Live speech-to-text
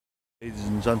Ladies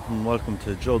and gentlemen, welcome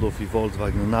to Joe Duffy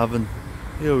Volkswagen Navan.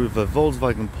 Here we have a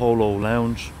Volkswagen Polo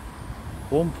LOUNGE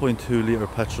 1.2 litre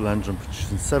petrol engine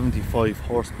producing 75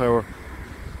 horsepower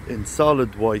in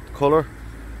solid white colour.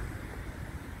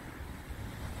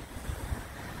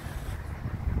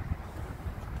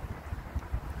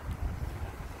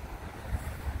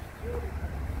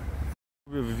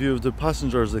 We have a view of the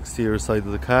passenger's exterior side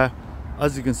of the car.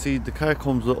 As you can see, the car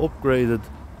comes with upgraded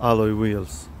alloy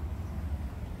wheels.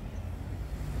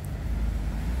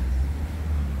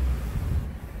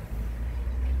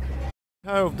 A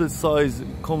car of this size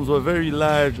comes with a very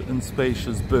large and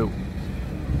spacious boot.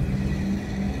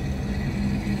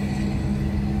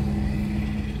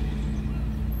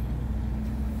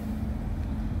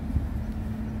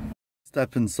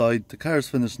 Step inside, the car is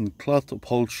finished in cloth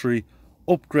upholstery,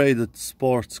 upgraded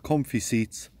sports comfy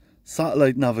seats,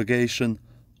 satellite navigation,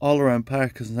 all-around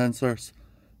parking sensors,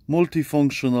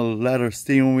 multifunctional leather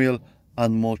steering wheel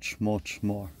and much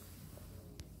more.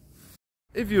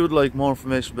 If you would like more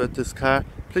information about this car,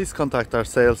 please contact our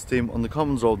sales team on the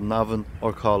Commons Road in Navan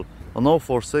or call on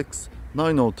 046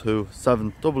 902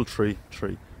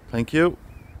 7333. Thank you.